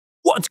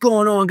What's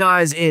going on,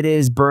 guys? It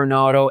is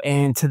Bernardo,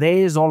 and today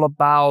is all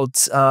about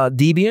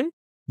Debian,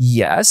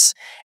 yes,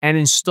 and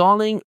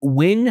installing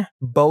Winboat.app.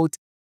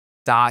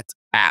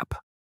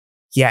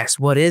 Yes,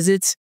 what is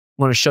it?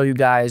 I'm going to show you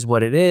guys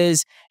what it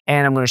is,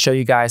 and I'm going to show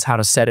you guys how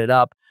to set it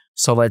up.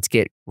 So let's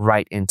get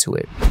right into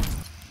it.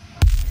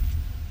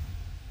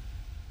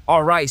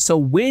 All right,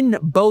 so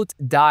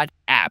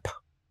Winboat.app.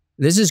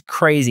 This is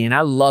crazy, and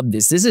I love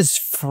this. This is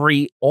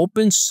free,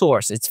 open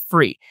source. It's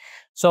free.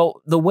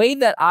 So the way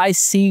that I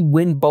see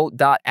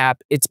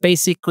Winboat.app, it's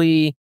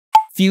basically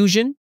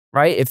Fusion,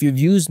 right? If you've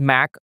used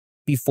Mac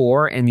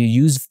before and you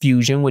use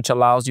Fusion, which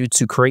allows you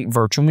to create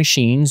virtual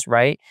machines,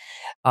 right?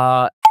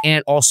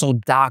 And also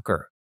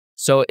Docker.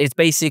 So it's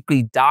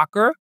basically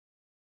Docker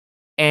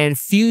and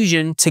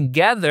Fusion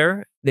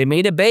together. They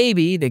made a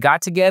baby. They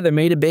got together,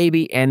 made a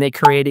baby, and they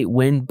created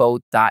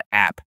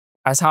Winboat.app.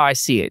 That's how I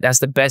see it. That's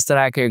the best that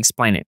I can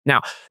explain it. Now,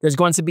 there's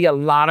going to be a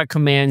lot of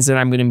commands that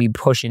I'm going to be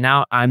pushing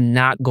out. I'm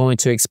not going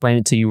to explain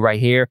it to you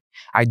right here.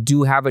 I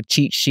do have a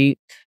cheat sheet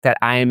that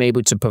I am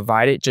able to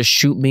provide it. Just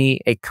shoot me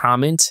a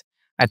comment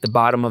at the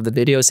bottom of the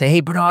video. Say, hey,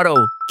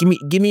 Bernardo,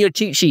 give me your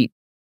cheat sheet.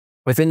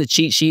 Within the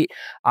cheat sheet,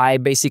 I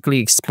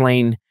basically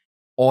explain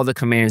all the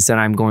commands that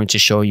I'm going to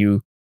show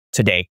you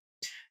today.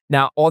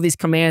 Now, all these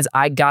commands,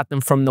 I got them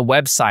from the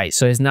website.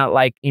 So it's not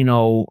like,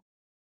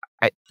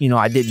 I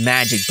did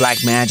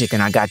black magic,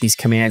 and I got these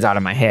commands out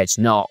of my head.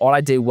 No, all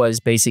I did was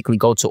basically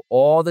go to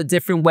all the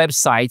different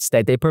websites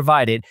that they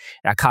provided,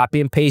 and I copy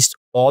and paste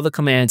all the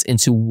commands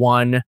into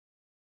one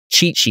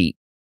cheat sheet.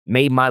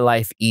 Made my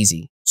life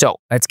easy. So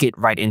let's get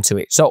right into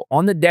it. So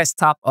on the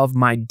desktop of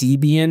my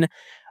Debian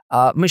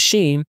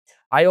machine,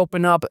 I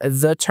open up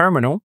the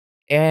terminal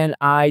and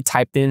I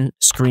typed in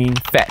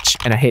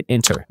Screenfetch and I hit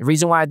enter. The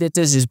reason why I did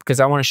this is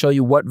because I want to show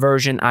you what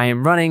version I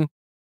am running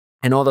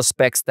and all the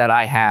specs that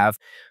I have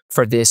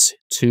for this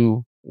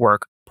to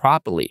work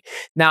properly.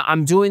 Now,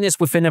 I'm doing this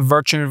within a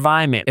virtual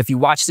environment. If you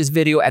watch this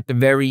video at the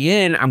very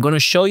end, I'm going to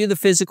show you the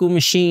physical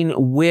machine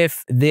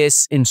with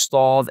this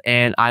installed,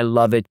 and I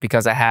love it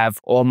because I have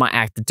all my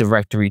Active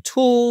Directory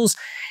tools,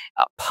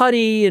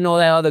 PuTTY, and all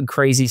that other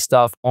crazy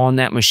stuff on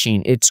that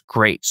machine. It's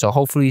great. So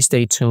hopefully you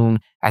stay tuned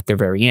at the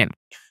very end.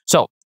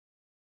 So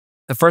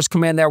the first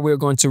command that we're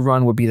going to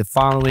run will be the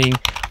following.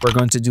 We're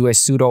going to do a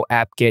sudo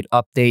apt-get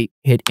update,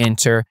 hit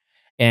enter,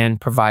 and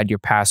provide your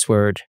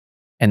password,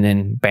 and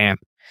then bam.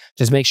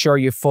 Just make sure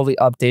you're fully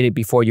updated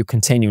before you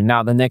continue.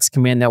 Now, the next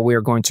command that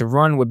we're going to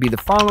run would be the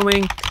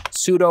following: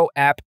 sudo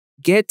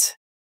apt-get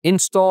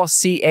install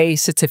CA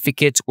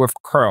certificates with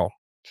curl.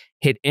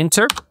 Hit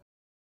enter.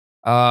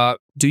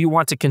 Do you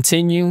want to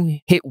continue?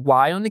 Hit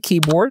Y on the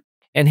keyboard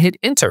and hit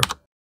enter.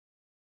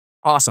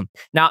 Awesome.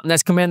 Now,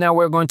 next command that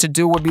we're going to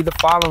do would be the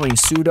following: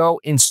 sudo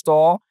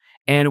install,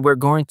 and we're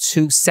going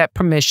to set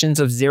permissions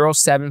of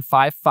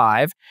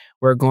 0755.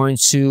 We're going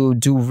to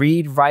do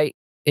read, write,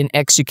 and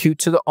execute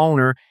to the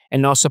owner,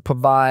 and also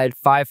provide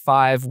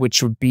 55,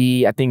 which would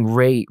be, I think,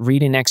 read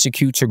and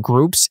execute to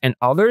groups and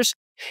others.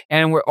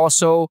 And we're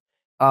also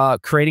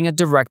creating a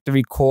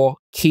directory called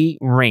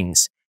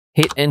keyrings.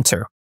 Hit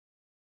enter.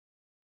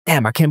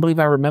 Damn, I can't believe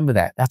I remember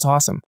that. That's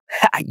awesome.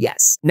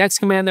 Yes. Next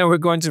command that we're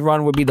going to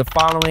run would be the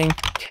following.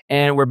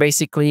 And we're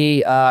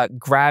basically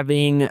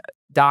grabbing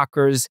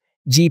Docker's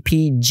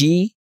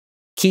GPG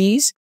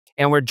keys,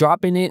 and we're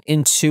dropping it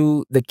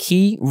into the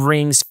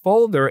keyrings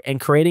folder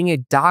and creating a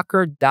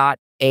docker.asc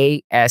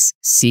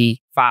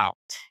file.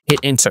 Hit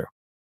enter.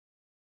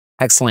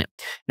 Excellent.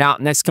 Now,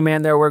 next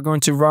command that we're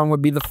going to run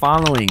would be the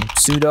following: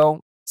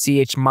 sudo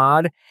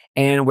chmod,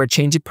 and we're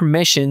changing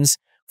permissions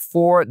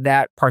for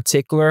that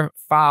particular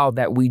file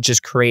that we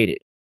just created.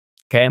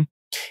 Okay.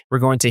 We're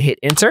going to hit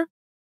enter.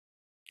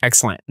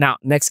 Excellent. Now,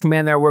 next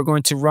command that we're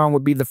going to run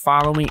would be the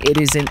following.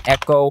 It is an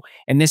echo,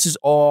 and this is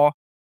all,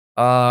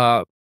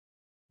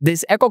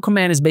 this echo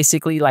command is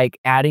basically like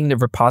adding the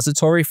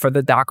repository for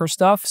the Docker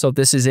stuff. So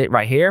this is it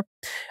right here.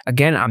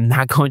 Again, I'm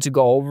not going to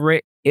go over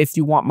it. If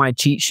you want my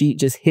cheat sheet,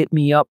 just hit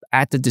me up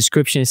at the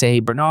description and say, hey,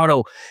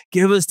 Bernardo,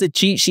 give us the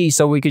cheat sheet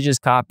so we could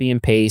just copy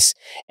and paste.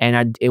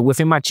 And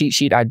within my cheat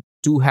sheet, I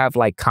do have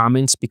like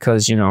comments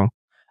because,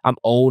 I'm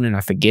old and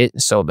I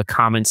forget. So the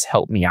comments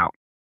help me out.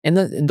 And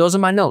those are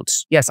my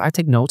notes. Yes, I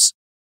take notes.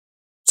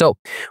 So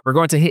we're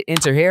going to hit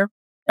enter here.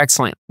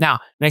 Excellent. Now,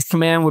 next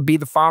command would be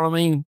the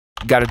following.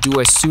 You got to do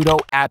a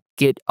sudo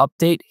apt-get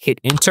update. Hit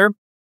enter.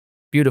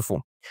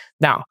 Beautiful.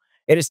 Now,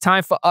 it is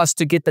time for us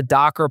to get the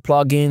Docker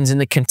plugins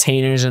and the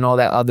containers and all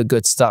that other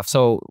good stuff.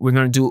 So we're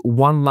going to do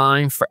one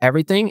line for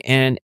everything.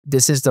 And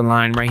this is the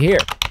line right here.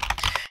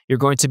 You're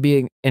going to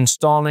be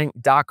installing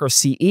Docker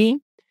CE,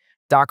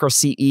 Docker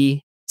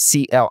CE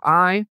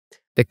CLI,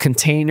 the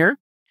container,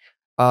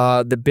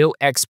 the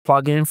BuildX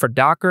plugin for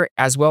Docker,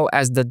 as well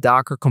as the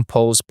Docker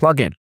Compose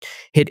plugin.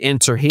 Hit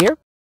enter here.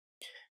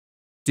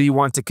 Do you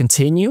want to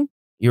continue?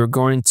 You're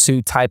going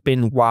to type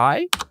in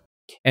Y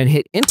and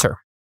hit enter.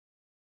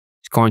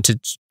 It's going to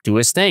do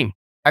its thing.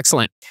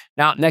 Excellent.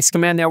 Now, next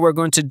command that we're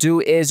going to do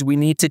is we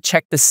need to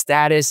check the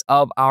status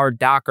of our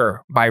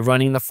Docker by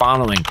running the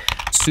following: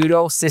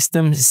 sudo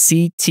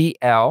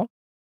systemctl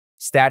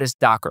status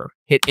Docker.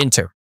 Hit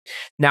enter.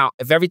 Now,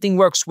 if everything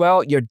works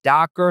well, your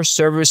Docker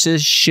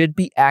services should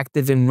be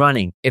active and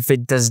running. If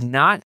it does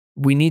not,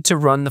 we need to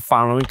run the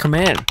following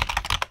command.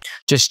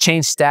 Just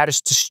change status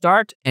to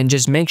start and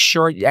just make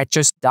sure that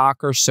just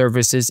Docker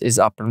services is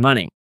up and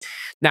running.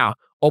 Now,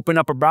 open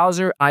up a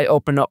browser. I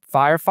open up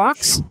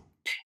Firefox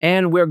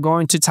and we're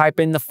going to type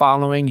in the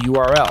following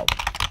URL.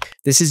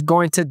 This is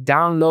going to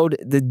download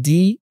the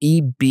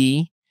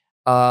DEB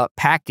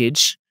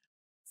package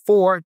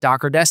for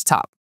Docker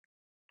Desktop.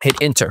 Hit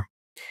enter.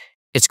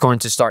 It's going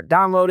to start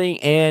downloading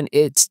and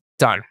it's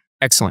done.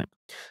 Excellent.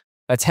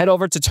 Let's head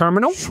over to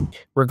terminal.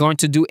 We're going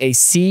to do a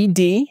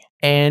CD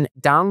and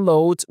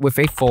download with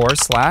a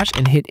 /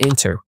 and hit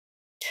enter.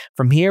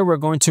 From here, we're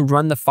going to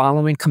run the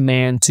following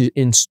command to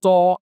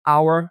install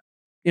our,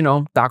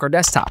 Docker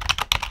Desktop.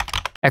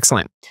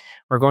 Excellent.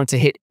 We're going to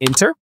hit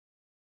enter.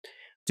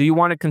 Do you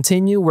want to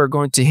continue? We're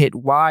going to hit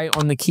Y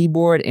on the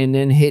keyboard and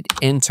then hit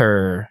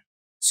enter.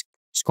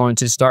 It's going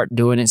to start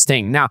doing its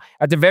thing. Now,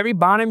 at the very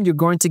bottom, you're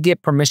going to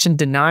get permission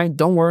denied.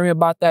 Don't worry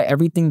about that.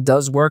 Everything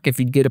does work if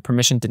you get a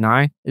permission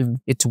denied.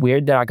 It's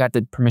weird that I got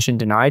the permission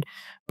denied,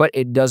 but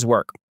it does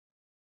work.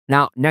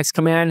 Now, next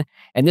command,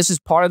 and this is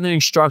part of the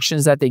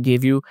instructions that they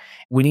give you.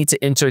 We need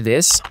to enter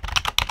this,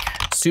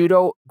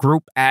 sudo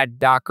group add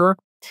docker.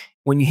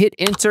 When you hit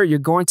enter, you're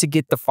going to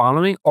get the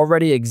following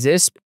already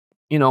exists.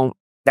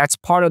 That's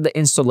part of the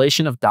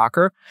installation of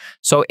Docker.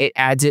 So it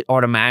adds it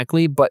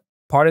automatically, but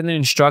part of the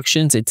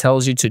instructions, it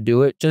tells you to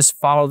do it. Just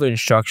follow the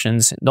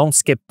instructions. Don't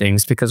skip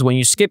things, because when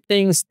you skip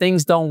things,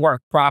 things don't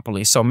work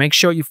properly. So make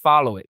sure you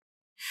follow it.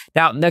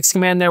 Now, next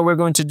command that we're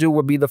going to do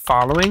will be the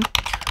following.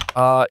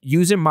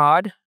 User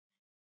mod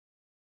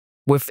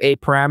with a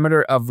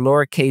parameter of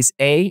lowercase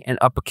a and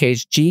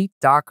uppercase G,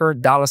 Docker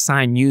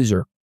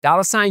 $user.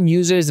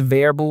 $user is a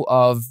variable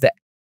of the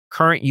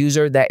current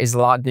user that is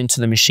logged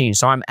into the machine.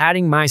 So I'm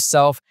adding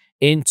myself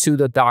into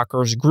the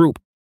Docker's group.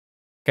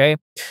 Okay,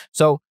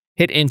 so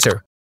hit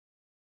enter.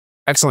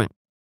 Excellent.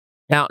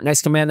 Now,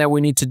 next command that we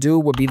need to do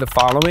will be the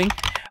following.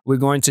 We're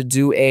going to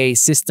do a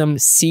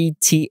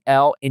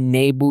systemctl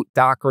enable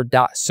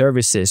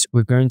docker.services.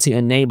 We're going to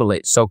enable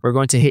it. So we're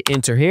going to hit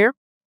enter here.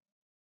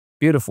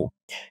 Beautiful.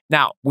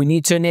 Now, we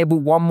need to enable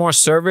one more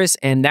service,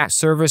 and that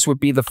service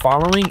would be the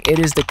following. It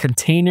is the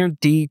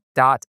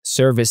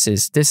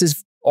containerd.services. This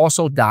is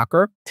also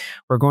Docker.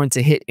 We're going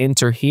to hit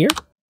enter here.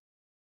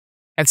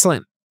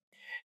 Excellent.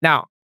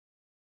 Now,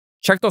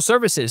 check those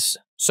services.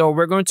 So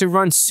we're going to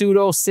run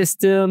sudo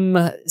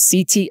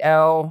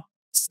systemctl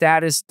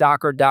status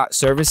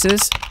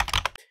docker.services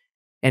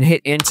and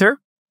hit enter.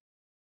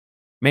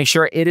 Make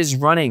sure it is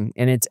running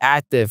and it's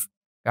active.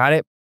 Got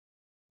it?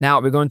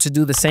 Now we're going to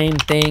do the same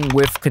thing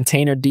with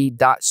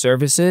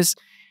containerd.services.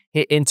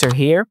 Hit enter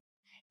here.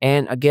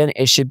 And again,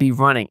 it should be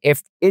running.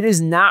 If it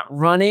is not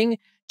running,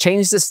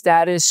 change the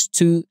status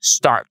to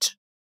start.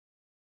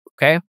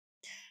 Okay?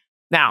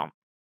 Now,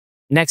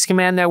 next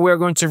command that we're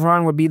going to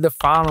run would be the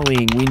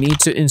following. We need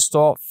to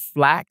install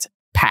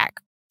flatpak.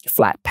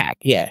 Flatpak,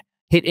 yeah.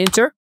 Hit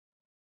enter.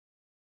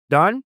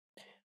 Done.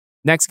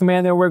 Next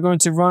command that we're going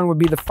to run would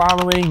be the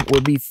following.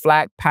 Would be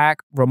flatpak,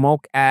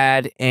 remote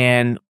add,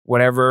 and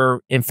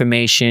whatever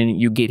information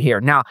you get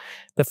here. Now,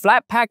 the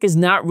flatpak is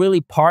not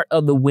really part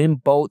of the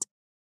Winboat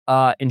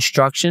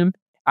instruction.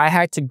 I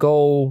had to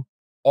go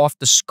off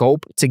the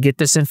scope to get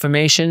this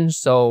information.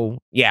 So,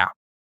 yeah.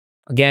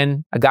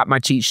 Again, I got my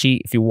cheat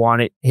sheet. If you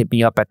want it, hit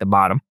me up at the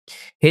bottom.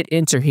 Hit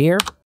enter here.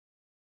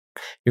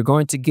 You're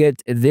going to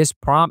get this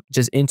prompt.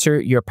 Just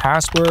enter your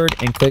password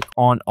and click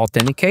on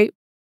authenticate.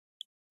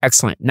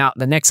 Excellent. Now,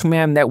 the next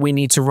command that we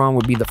need to run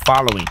would be the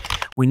following.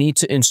 We need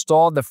to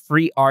install the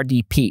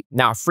FreeRDP.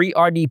 Now,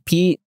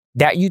 FreeRDP,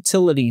 that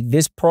utility,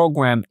 this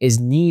program is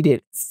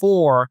needed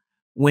for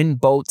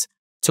Winboat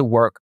to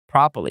work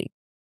properly.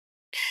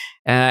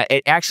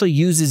 It actually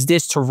uses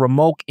this to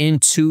remote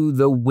into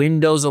the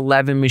Windows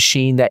 11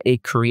 machine that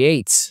it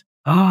creates.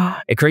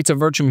 It creates a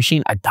virtual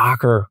machine, a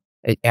Docker.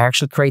 It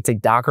actually creates a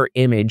Docker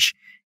image,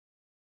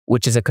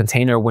 which is a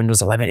container of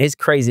Windows 11. It's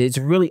crazy. It's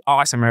really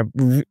awesome. I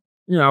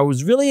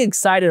was really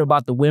excited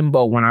about the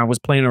Winboat when I was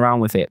playing around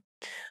with it.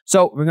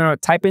 So we're going to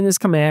type in this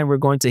command. We're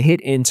going to hit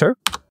enter.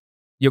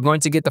 You're going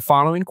to get the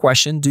following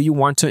question. Do you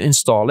want to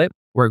install it?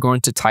 We're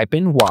going to type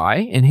in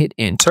Y and hit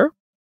enter.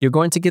 You're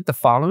going to get the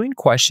following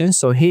question.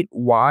 So hit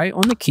Y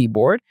on the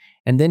keyboard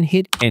and then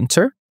hit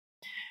enter.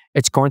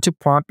 It's going to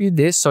prompt you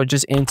this. So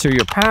just enter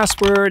your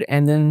password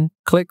and then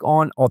click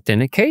on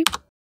authenticate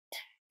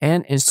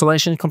and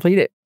installation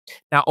completed.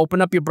 Now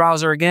open up your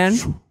browser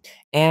again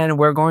and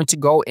we're going to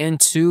go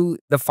into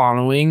the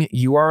following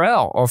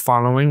URL or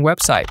following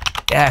website.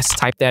 Yes,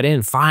 type that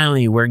in.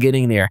 Finally, we're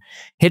getting there.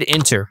 Hit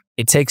enter.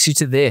 It takes you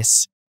to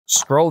this.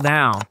 Scroll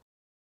down.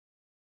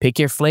 Pick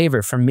your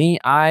flavor. For me,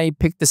 I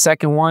picked the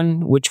second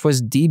one, which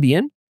was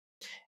Debian,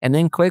 and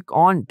then click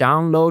on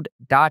download.deb.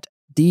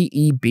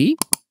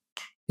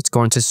 It's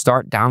going to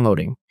start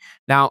downloading.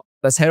 Now,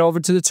 let's head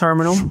over to the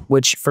terminal,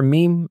 which for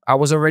me, I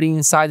was already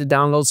inside the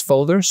downloads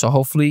folder. So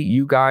hopefully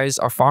you guys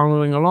are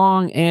following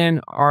along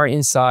and are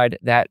inside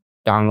that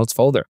downloads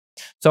folder.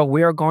 So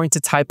we are going to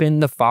type in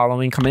the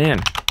following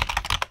command.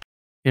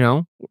 You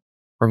know,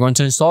 we're going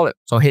to install it.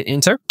 So hit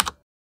enter.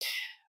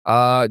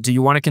 Do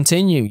you want to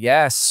continue?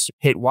 Yes.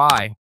 Hit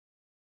Y.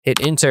 Hit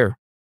enter.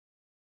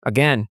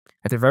 Again,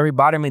 at the very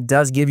bottom, it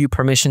does give you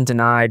permission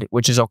denied,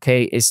 which is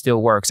okay. It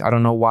still works. I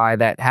don't know why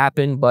that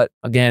happened, but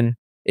again,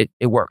 it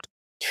worked.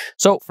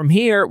 So from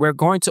here, we're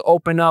going to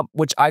open up,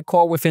 which I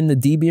call within the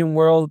Debian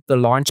world, the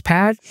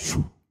Launchpad.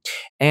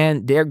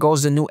 And there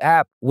goes the new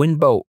app,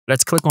 Winboat.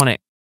 Let's click on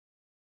it.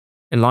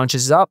 It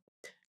launches up.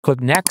 Click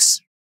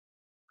next.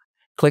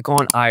 Click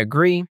on I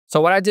agree.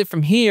 So what I did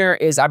from here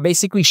is I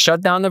basically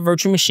shut down the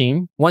virtual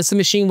machine. Once the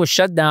machine was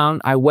shut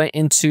down, I went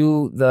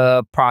into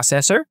the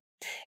processor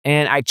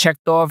and I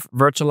checked off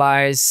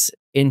virtualize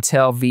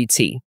Intel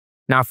VT.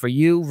 Now for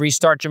you,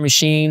 restart your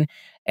machine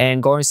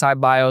and go inside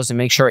BIOS and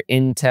make sure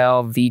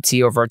Intel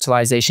VT or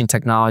virtualization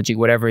technology,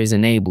 whatever is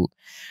enabled.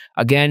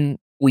 Again,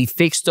 we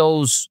fixed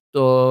those,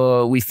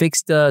 we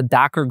fixed the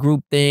Docker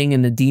group thing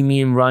and the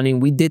Debian running.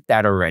 We did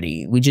that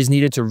already. We just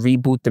needed to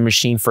reboot the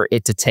machine for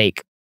it to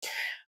take.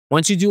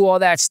 Once you do all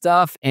that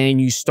stuff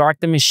and you start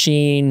the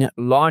machine,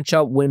 launch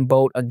up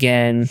Winboat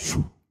again,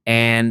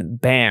 and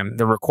bam,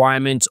 the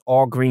requirements,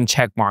 all green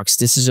check marks.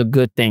 This is a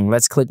good thing.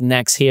 Let's click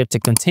next here to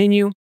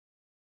continue.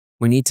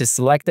 We need to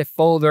select a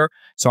folder.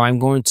 So I'm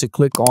going to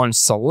click on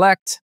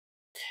select.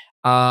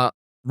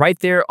 Right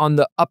there on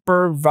the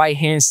upper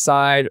right-hand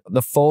side,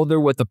 the folder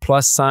with the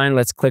plus sign,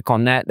 let's click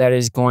on that. That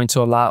is going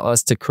to allow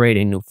us to create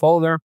a new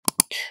folder.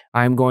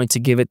 I'm going to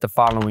give it the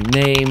following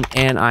name,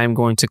 and I'm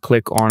going to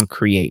click on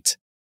create.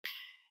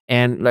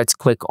 And let's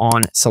click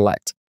on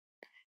select.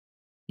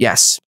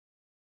 Yes,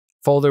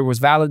 folder was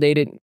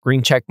validated,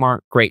 green check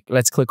mark, great.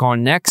 Let's click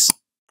on next.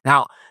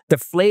 Now, the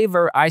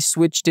flavor, I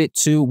switched it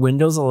to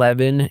Windows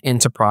 11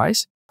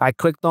 Enterprise. I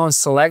clicked on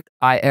select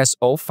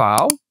ISO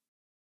file.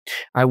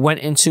 I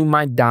went into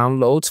my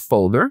downloads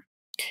folder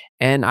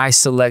and I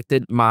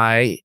selected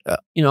my,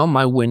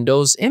 my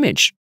Windows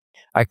image.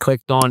 I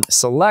clicked on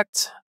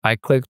select. I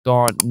clicked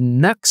on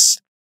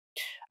next.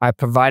 I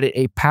provided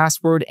a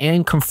password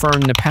and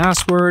confirmed the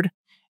password.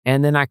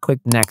 And then I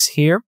clicked next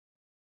here.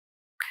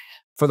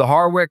 For the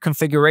hardware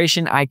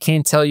configuration, I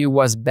can't tell you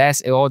what's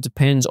best. It all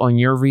depends on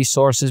your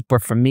resources.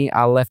 But for me,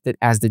 I left it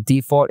as the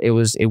default. It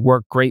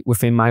worked great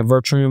within my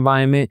virtual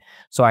environment.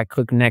 So I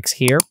click next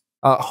here.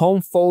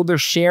 Home folder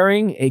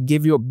sharing, it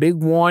gives you a big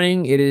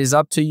warning. It is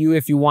up to you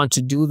if you want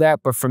to do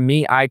that. But for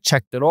me, I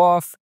checked it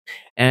off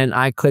and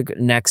I click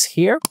next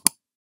here.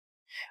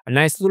 A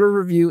nice little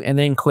review and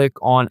then click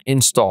on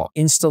install.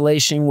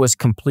 Installation was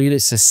completed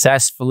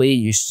successfully.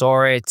 You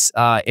saw it.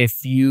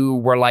 If you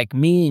were like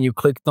me and you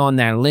clicked on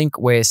that link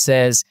where it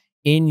says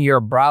in your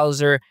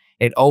browser,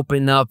 it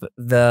opened up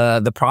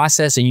the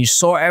process and you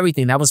saw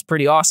everything. That was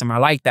pretty awesome. I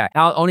like that.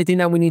 Now, the only thing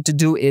that we need to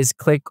do is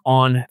click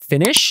on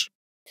finish.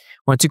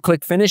 Once you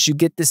click finish, you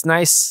get this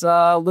nice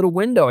little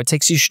window. It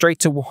takes you straight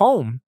to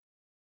home.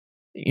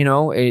 You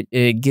know,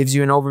 it gives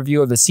you an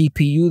overview of the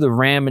CPU, the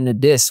RAM, and the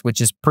disk,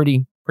 which is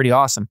pretty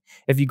awesome.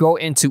 If you go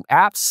into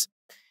apps,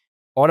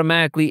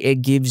 automatically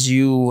it gives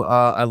you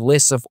a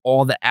list of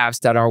all the apps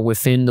that are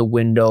within the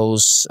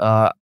Windows,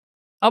 I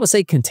would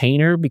say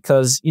container,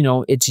 because,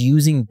 it's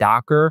using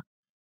Docker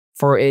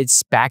for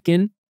its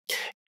backend.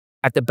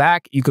 At the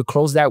back, you could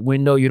close that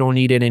window. You don't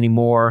need it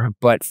anymore.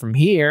 But from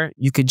here,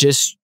 you could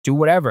just do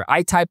whatever.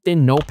 I typed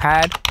in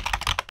Notepad,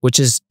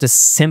 which is the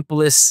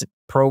simplest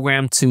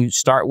program to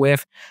start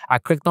with. I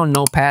clicked on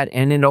Notepad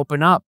and it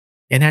opened up,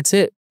 and that's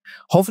it.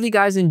 Hopefully you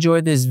guys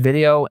enjoyed this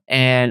video,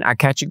 and I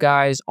catch you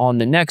guys on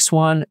the next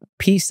one.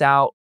 Peace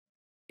out.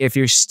 If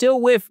you're still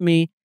with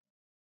me,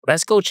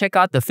 let's go check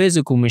out the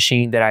physical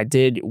machine that I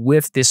did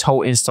with this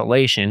whole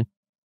installation.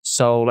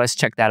 So let's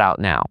check that out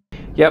now.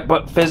 Yep,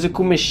 but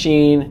physical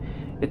machine,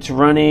 it's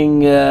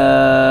running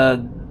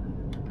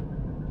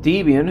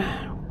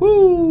Debian.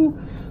 Woo!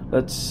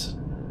 Let's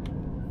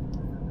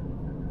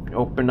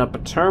open up a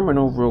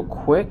terminal real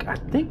quick. I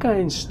think I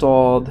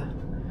installed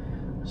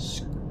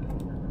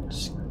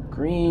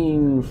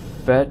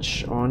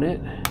Screenfetch on it.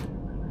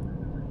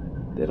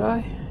 Did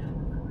I?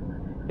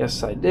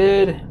 Yes, I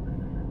did.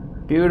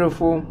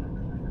 Beautiful.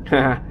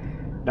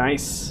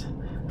 Nice.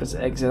 Let's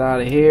exit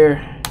out of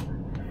here.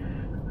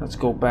 Let's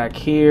go back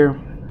here.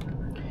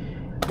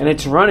 And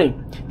it's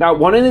running. Now,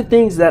 one of the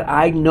things that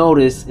I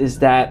noticed is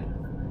that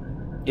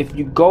if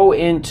you go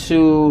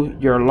into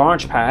your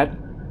Launchpad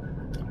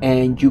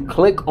and you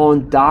click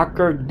on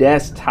Docker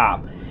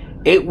Desktop,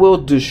 it will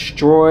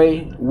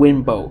destroy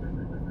Winboat.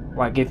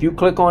 Like if you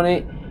click on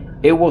it,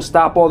 it will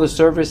stop all the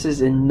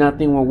services and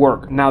nothing will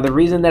work. Now, the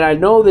reason that I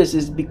know this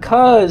is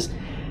because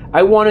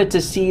I wanted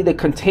to see the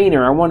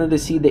container. I wanted to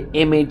see the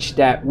image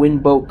that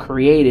Winboat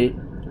created,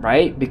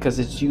 right? Because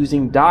it's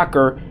using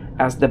Docker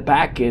as the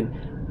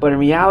backend. But in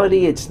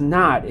reality, it's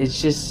not.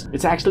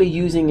 It's actually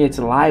using its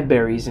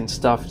libraries and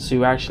stuff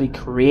to actually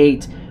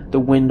create the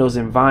Windows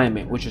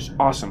environment, which is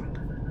awesome.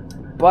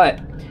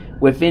 But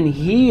within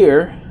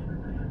here,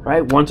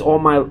 right, once all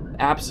my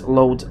apps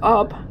loads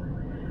up,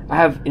 I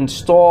have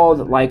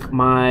installed like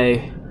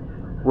my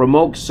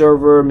remote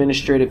server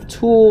administrative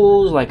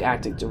tools like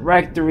Active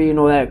Directory and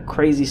all that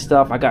crazy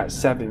stuff. I got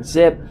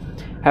 7-zip,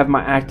 have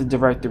my Active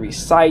Directory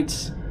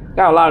sites,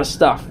 got a lot of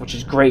stuff, which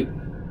is great.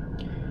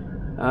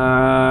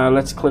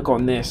 Let's click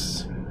on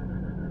this.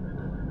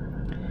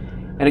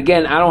 And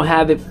again, I don't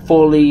have it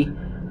fully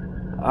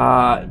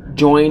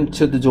joined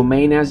to the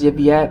domain as of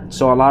yet,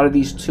 so a lot of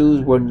these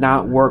tools will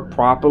not work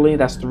properly.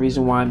 That's the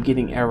reason why I'm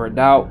getting errored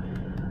out.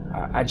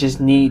 I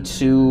just need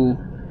to,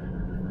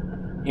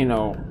 you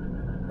know,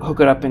 hook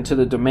it up into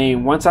the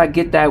domain. Once I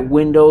get that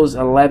Windows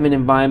 11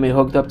 environment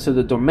hooked up to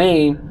the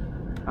domain,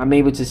 I'm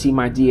able to see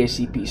my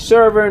DHCP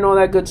server and all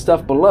that good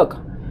stuff. But look,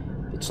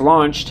 it's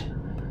launched.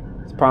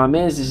 The problem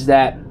is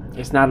that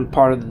it's not a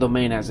part of the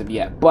domain as of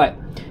yet, but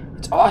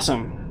it's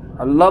awesome.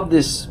 I love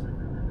this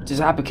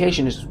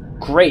application. It's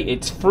great.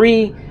 It's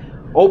free,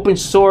 open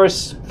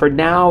source. For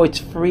now, it's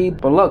free,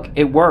 but look,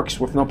 it works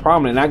with no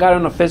problem. And I got it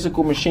on a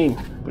physical machine,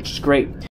 which is great.